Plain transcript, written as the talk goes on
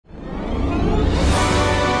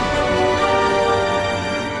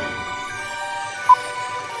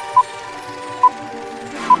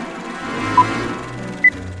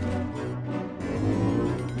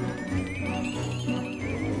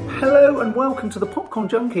welcome to the Popcorn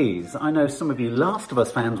Junkies. I know some of you Last of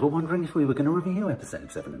Us fans were wondering if we were going to review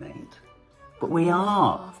episodes 7 and 8. But we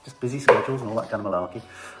are. Just busy schedules and all that kind of malarkey.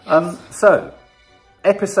 So,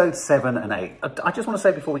 episodes 7 and 8. I just want to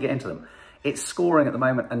say before we get into them, it's scoring at the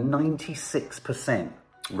moment a 96%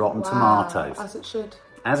 Rotten Tomatoes. As it should.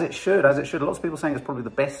 As it should, as it should. Lots of people saying it's probably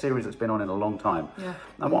the best series it's been on in a long time. Yeah.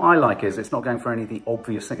 And what I like is it's not going for any of the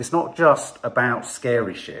obvious things. It's not just about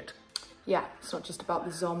scary shit. Yeah, it's not just about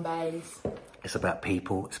the zombies. It's about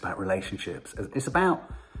people, it's about relationships. It's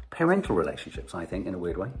about parental relationships, I think, in a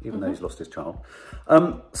weird way, even though he's lost his child.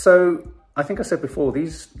 So, I think I said before,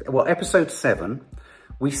 episode 7,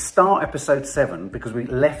 we start episode 7 because we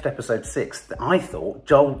left episode 6. I thought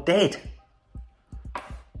Joel dead.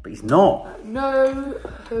 But he's not. No.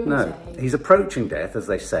 He's approaching death, as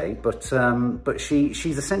they say, but she's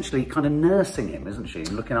essentially kind of nursing him, isn't she,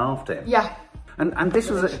 and looking after him. Yeah. And this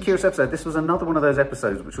was a curious episode. This was another one of those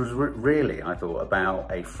episodes which was really, I thought,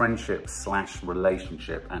 about a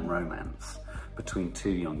friendship/relationship and romance between two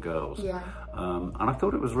young girls. Yeah. And I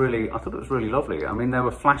thought it was really lovely. I mean, there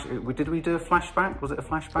were Did we do a flashback? Was it a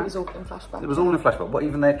flashback? It was all in flashback. It was all in flashback. What,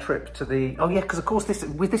 even their trip to the? Oh yeah, because of course this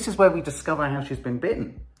is where we discover how she's been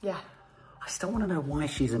bitten. Yeah. I still want to know why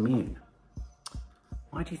she's immune.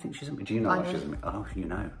 Why do you think she's immune? Do you know why she's immune? Oh, you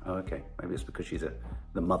know. Oh, okay. Maybe it's because she's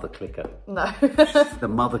the mother clicker. No. The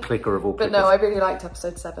mother clicker of all clickers. But no, I really liked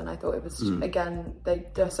episode 7. I thought it was, again,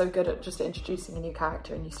 they're so good at just introducing a new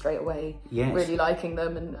character and you straight away really liking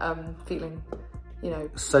them and feeling,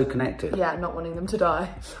 so connected. Yeah, not wanting them to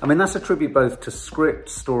die. I mean, that's a tribute both to script,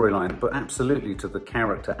 storyline, but absolutely to the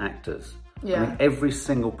character actors. Yeah. I mean, every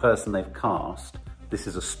single person they've cast, this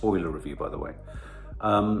is a spoiler review, by the way,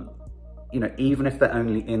 even if they're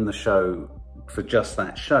only in the show for just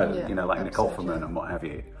that show, like Nicole Kidman and what have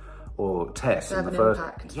you, or Tess in the first.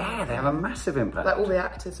 Impact. Yeah, they have a massive impact. Like all the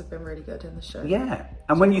actors have been really good in the show. Yeah,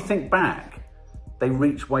 and when you think back, they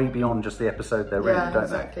reach way beyond just the episode they're in, don't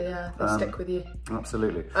exactly, they? Yeah, they stick with you.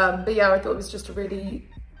 Absolutely. But yeah, I thought it was just a really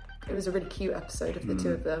cute episode of the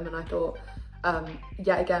two of them, and I thought,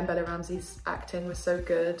 again, Bella Ramsey's acting was so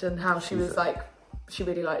good, and how she was like, she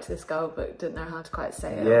really liked this girl but didn't know how to quite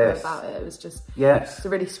say it about it. It was just it's a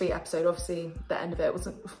really sweet episode. Obviously the end of it was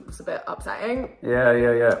a bit upsetting.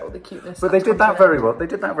 Yeah. All the cuteness. But they did that very well. They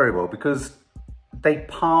did that very well because they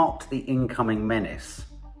parked the incoming menace.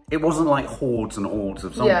 It wasn't like hordes and hordes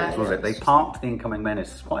of zombies, was it? They parked the incoming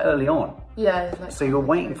menace quite early on. Yeah. So you were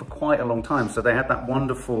waiting for quite a long time. So they had that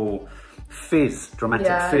wonderful dramatic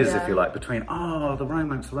fizz, if you like, between the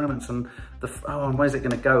romance and and where's it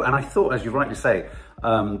going to go? And I thought, as you rightly say,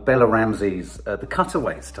 Bella Ramsey's the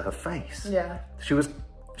cutaways to her face. Yeah, she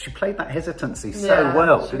played that hesitancy so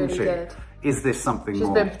well, didn't really she? Did. Is this something more?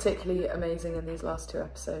 She's been particularly amazing in these last 2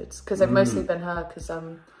 episodes because they've mostly been her because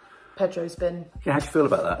Pedro's been. Yeah, how do you feel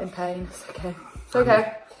about that? In pain. It's okay. It's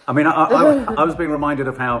okay. I mean, I was being reminded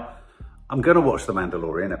of how. I'm going to watch The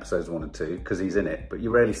Mandalorian, episodes 1 and 2, because he's in it, but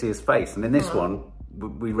you rarely see his face. And in this one,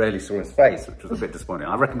 we rarely saw his face, which was a bit disappointing.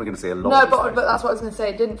 I reckon we're going to see a lot of his face. But that's what I was going to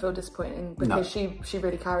say. It didn't feel disappointing because she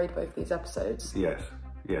really carried both these episodes. Yes.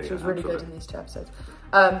 Yeah, she was really good in these 2 episodes.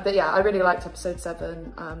 But yeah, I really liked episode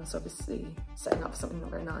 7. So obviously setting up for something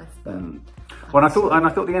not very nice. But Well, I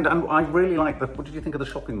thought the end. And I really liked what did you think of the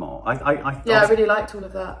shopping mall? I really liked all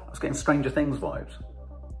of that. I was getting Stranger Things vibes.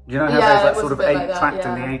 You know how there's that sort of 8-track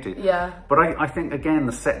in the 80s? Yeah. But I think, again,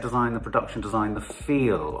 the set design, the production design, the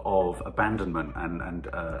feel of abandonment and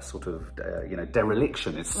sort of,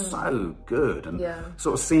 dereliction is so good. And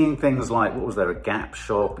sort of seeing things like, what was there, a Gap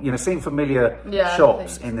shop? Seeing familiar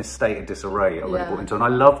shops in this state of disarray I really brought into. And I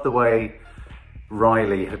love the way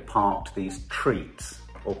Riley had parked these treats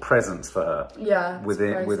or presents for her. Yeah.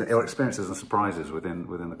 Or experiences and surprises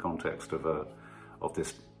within the context of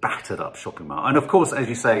this battered up shopping mall. And of course, as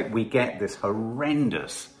you say, we get this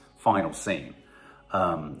horrendous final scene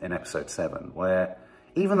in episode 7 where,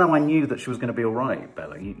 even though I knew that she was going to be all right,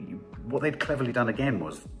 Bella, what they'd cleverly done again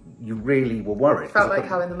was you really were worried. Felt like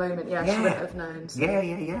how in the moment, she wouldn't have known. So.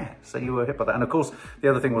 Yeah. So you were hit by that. And of course, the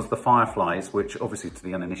other thing was the Fireflies, which obviously to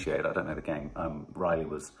the uninitiated, I don't know the game, Riley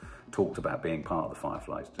was talked about being part of the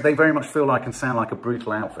Fireflies. They very much feel like and sound like a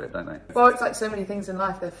brutal outfit, don't they? Well, it's like so many things in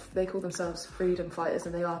life. They call themselves freedom fighters,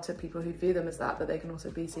 and they are to people who view them as that, but they can also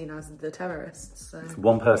be seen as the terrorists. So.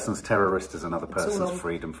 One person's terrorist is another person's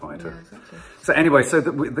freedom fighter. Yeah, exactly. So anyway,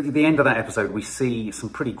 the end of that episode, we see some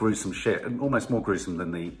pretty gruesome shit, almost more gruesome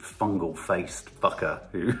than the fungal-faced fucker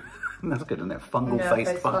who... That's good, isn't it?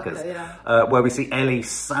 Fungal-faced fuckers. Where we see Ellie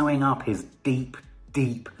sewing up his deep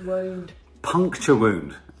wound. Puncture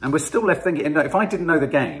wound. And we're still left thinking, if I didn't know the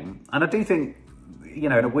game, and I do think you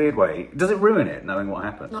know, in a weird way, does it ruin it knowing what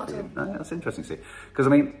happened? Not at all. No, that's interesting to see. Because, I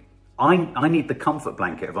mean, I need the comfort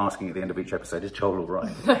blanket of asking at the end of each episode, is Joel all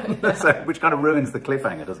right? So, which kind of ruins the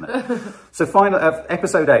cliffhanger, doesn't it? So final,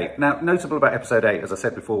 episode 8. Now, notable about episode 8, as I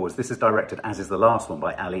said before, was this is directed, as is the last one,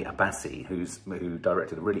 by Ali Abbasi, who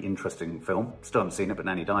directed a really interesting film. Still haven't seen it, but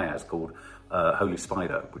Nani Diaz, called Holy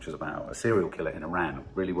Spider, which is about a serial killer in Iran.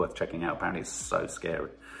 Really worth checking out. Apparently it's so scary.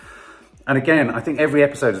 And again, I think every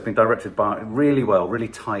episode has been directed by really well, really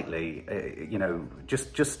tightly, you know,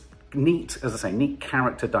 just neat, as I say, neat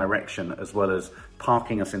character direction, as well as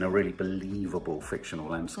parking us in a really believable fictional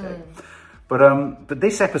landscape. But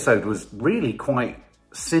this episode was really quite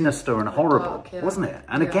sinister and horrible, wasn't it?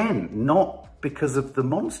 And again, not because of the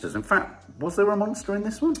monsters. In fact, was there a monster in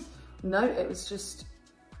this one? No, it was just,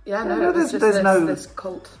 it was just this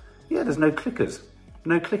cult. Yeah, there's no clickers.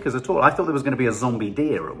 No clickers at all. I thought there was going to be a zombie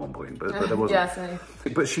deer at one point, but there wasn't. Yeah, same.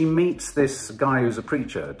 But she meets this guy who's a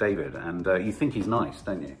preacher, David, and you think he's nice,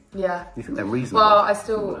 don't you? Yeah. You think they're reasonable.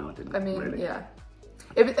 Well, Really. yeah.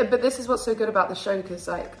 But this is what's so good about the show, because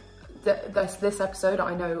like this episode,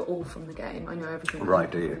 I know all from the game. I know everything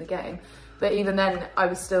from the game. But even then, I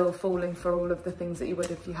was still falling for all of the things that you would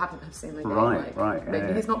if you hadn't have seen the game. Right.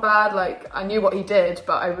 Maybe he's not bad. Like, I knew what he did,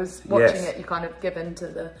 but I was watching it. You kind of give in to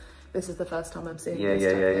the. This is the first time I'm seeing this.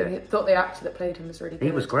 I thought the actor that played him was really good.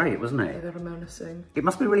 He was great, wasn't he? David Ramona Singh. It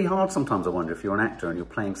must be really hard sometimes, I wonder, if you're an actor and you're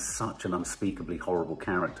playing such an unspeakably horrible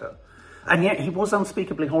character. And yet he was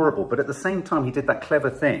unspeakably horrible, but at the same time he did that clever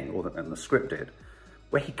thing, and the script did,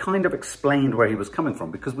 where he kind of explained where he was coming from,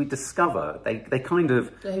 because we discover they kind of...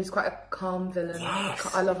 Yeah, he was quite a calm villain.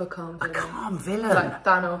 Yes. I love a calm villain. A calm villain. Like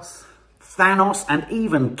Thanos. Thanos and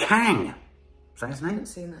even Kang. Is that his name? I haven't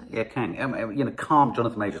seen that Yeah, yet. Kang. You know, calm,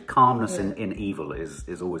 Jonathan Majors. Calmness in evil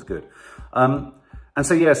is always good. And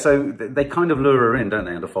so, they kind of lure her in, don't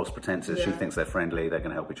they, under false pretenses. She thinks they're friendly, they're going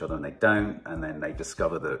to help each other, and they don't. And then they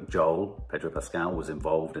discover that Joel, Pedro Pascal, was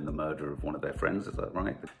involved in the murder of one of their friends. Is that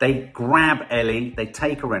right? They grab Ellie, they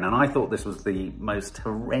take her in, and I thought this was the most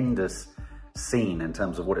horrendous scene in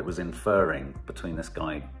terms of what it was inferring between this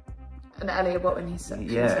guy. And Ellie, what when he's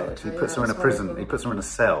he puts her in a prison. Horrible. He puts her in a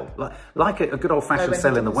cell, like a good old-fashioned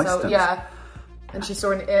cell in the Westerns. Yeah, and she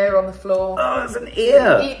saw an ear on the floor. Oh, there's an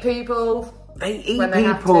ear. They eat people. They eat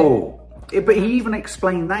people. But he even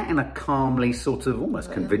explained that in a calmly, sort of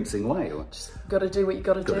almost convincing way. Just got to do what you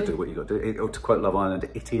got to do. Got to do what you got to do. Or to quote Love Island,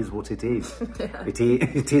 it is what it is.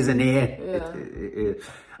 It is an ear.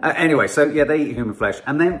 Yeah. Anyway, so yeah, they eat human flesh.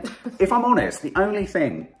 And then, if I'm honest, the only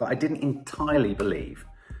thing that I didn't entirely believe,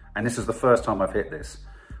 and this is the first time I've hit this,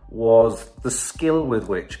 was the skill with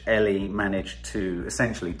which Ellie managed to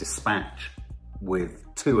essentially dispatch with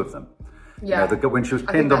two of them. Yeah, you know, when she was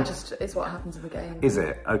pinned on. That just is what happens in the game. Is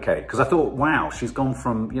it? Okay, because I thought, wow, she's gone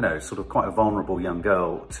from, you know, sort of quite a vulnerable young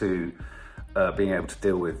girl to being able to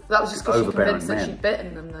deal with that was just because she convinced men. that she'd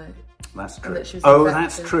bitten them, though. That's true.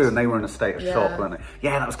 That's true. And they were in a state of shock, weren't they?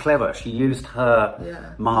 Yeah, that was clever. She used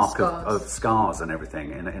her mark of scars and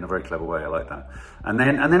everything in a very clever way. I like that. And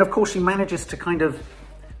then, of course, she manages to kind of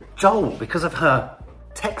Joel, because of her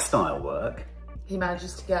textile work. He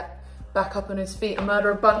manages to get back up on his feet and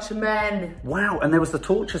murder a bunch of men. Wow, and there was the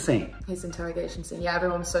torture scene. His interrogation scene. Yeah,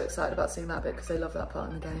 everyone was so excited about seeing that bit because they love that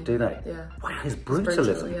part in the game. Do they? Yeah. Wow, his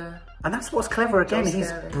brutalism. Brutal, and that's what's clever again. He's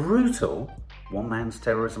scary. Brutal. One man's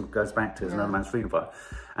terrorism goes back to another man's freedom fighter.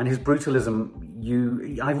 And his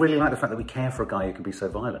brutalism, I really like the fact that we care for a guy who can be so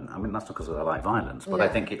violent. I mean, that's not because I like violence, but I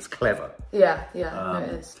think it's clever. Yeah, no, it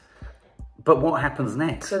is. But what happens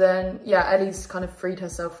next? So then, Ellie's kind of freed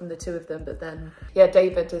herself from the two of them, but then,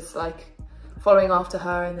 David is like following after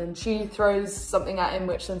her, and then she throws something at him,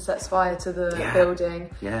 which then sets fire to the building.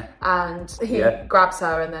 Yeah. And he grabs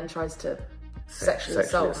her and then tries to sexually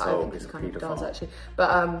assault her. I think he kind of does, actually.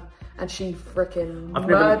 But, and she freaking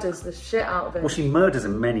murders the shit out of him. Well, she murders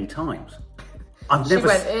him many times. She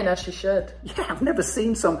went in as she should. Yeah, I've never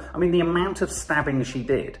seen I mean, the amount of stabbing she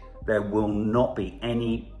did, there will not be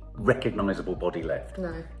any recognisable body left.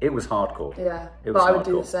 No. It was hardcore. Yeah, I would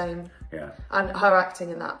do the same. Yeah. And her acting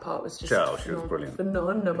in that part was just she was brilliant.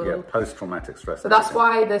 Phenomenal. Yeah, post-traumatic stress. So that's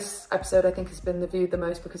why this episode, I think, has been viewed the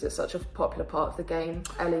most, because it's such a popular part of the game,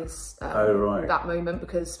 Ellie's that moment,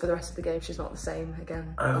 because for the rest of the game, she's not the same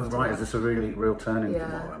again. Oh, right. Is this a real turning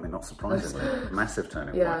point? I mean, not surprisingly. Massive turning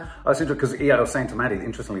point. Yeah. I was interested because, I was saying to Maddie,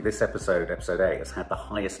 interestingly, this episode 8, has had the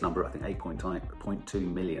highest number, I think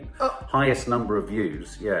 8.2 million. Highest number of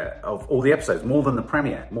views, of all the episodes, more than the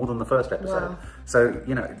premiere, more than the first episode. Wow. So,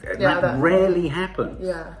 rarely happens.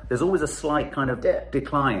 Yeah. There's always a slight kind of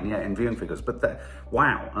decline, in viewing figures. But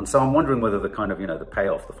wow. And so I'm wondering whether the kind of, the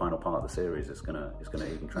payoff, the final part of the series is gonna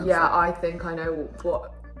even translate. Yeah, I think I know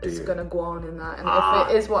what is gonna go on in that. And if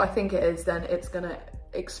it is what I think it is, then it's gonna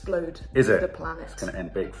explode the planet. It's gonna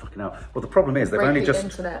end big, fucking hell. Well, the problem is they've only just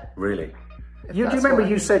internet. Really. Do you remember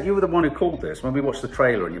you said you were the one who called this when we watched the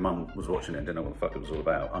trailer and your mum was watching it and didn't know what the fuck it was all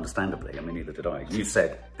about? Understandably, I mean, neither did I. You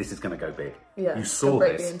said this is going to go big. Yeah, you saw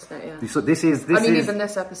this. The internet, yeah. You saw, this is. Even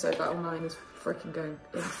this episode, Battle 9, is freaking going.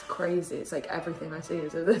 It's crazy. It's like everything I see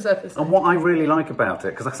is of this episode. And what I really like about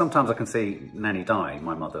it, because sometimes I can see Nanny Di,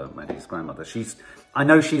 my mother, Maddie's grandmother. I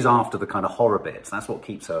know she's after the kind of horror bits. That's what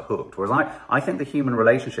keeps her hooked. Whereas I think the human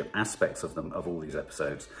relationship aspects of all these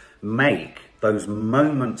episodes make those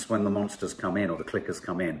moments when the monsters come in or the clickers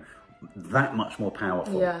come in that much more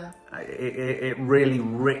powerful. Yeah. It really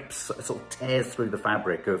rips, sort of tears through the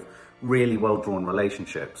fabric of really well-drawn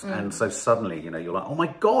relationships. And so suddenly, you're like, oh my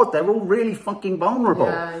God, they're all really fucking vulnerable.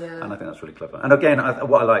 Yeah. And I think that's really clever. And again,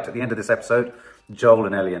 what I liked at the end of this episode, Joel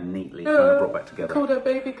and Ellie are neatly kind of brought back together. Called her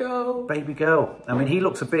baby girl. Baby girl. I mean, he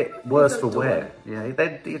looks a bit worse for wear. Yeah,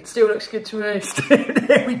 it still looks good to me.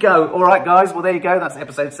 There we go. All right, guys. Well, there you go. That's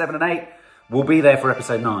episode 7 and 8. We'll be there for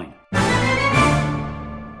episode 9.